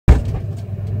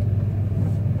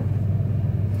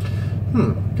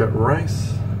Got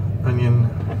rice, onion,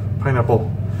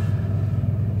 pineapple,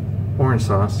 orange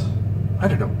sauce. I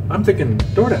don't know. I'm thinking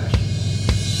DoorDash.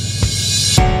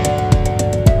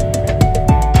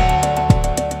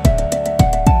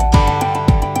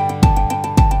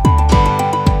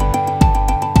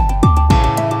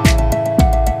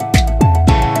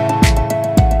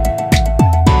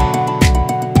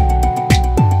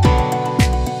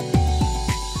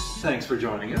 Thanks for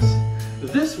joining us.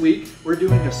 This week, we're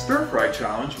doing a stir-fry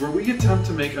challenge where we attempt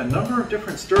to make a number of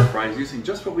different stir-fries using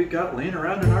just what we've got laying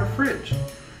around in our fridge.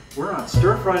 We're on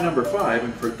stir-fry number 5,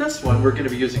 and for this one, we're going to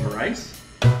be using rice,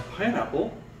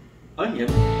 pineapple, onion,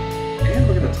 and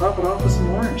we're going to top it off with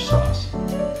some orange sauce.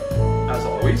 As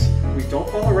always, we don't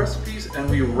follow recipes and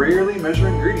we rarely measure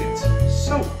ingredients,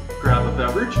 so grab a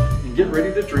beverage and get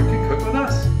ready to drink and cook with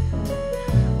us.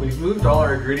 We've moved all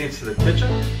our ingredients to the kitchen,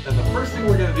 and the first thing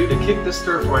we're going to do to kick this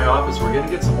stir fry off is we're going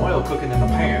to get some oil cooking in the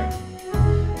pan.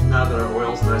 Now that our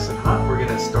oil's nice and hot, we're going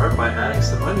to start by adding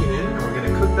some onion in, and we're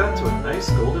going to cook that to a nice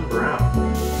golden brown.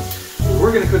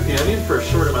 We're going to cook the onion for a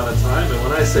short amount of time, and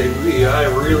when I say we, I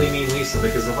really mean Lisa,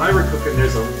 because if I were cooking,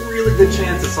 there's a really good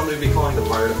chance that somebody would be calling the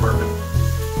fire department.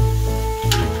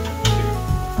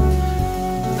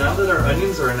 Now that our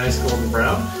onions are a nice golden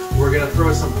brown, we're going to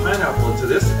throw some pineapple into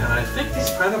this, and I think these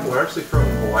pineapple are actually from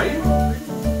Hawaii.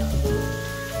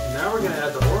 Now we're going to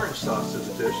add the orange sauce to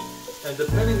the dish, and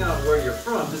depending on where you're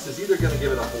from, this is either going to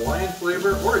give it a Hawaiian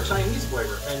flavor or a Chinese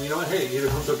flavor, and you know what, hey, either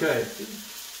one's okay.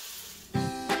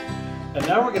 And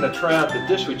now we're going to try out the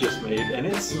dish we just made, and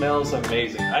it smells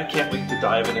amazing. I can't wait to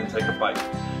dive in and take a bite.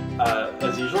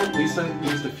 As usual, Lisa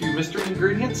used a few mystery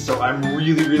ingredients, so I'm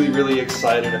really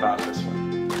excited about this one.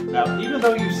 Now, even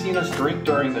though you've seen us drink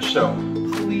during the show,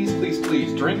 please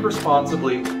drink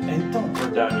responsibly and don't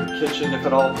burn down your kitchen if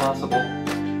at all possible.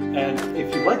 And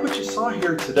if you like what you saw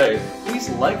here today, please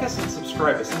like us and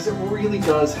subscribe us, as it really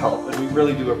does help and we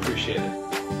really do appreciate it.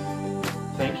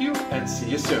 Thank you and see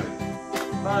you soon.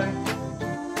 Bye.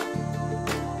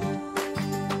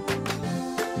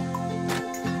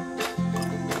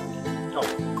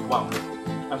 Oh, wow.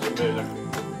 That's amazing.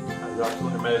 That's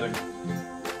absolutely amazing.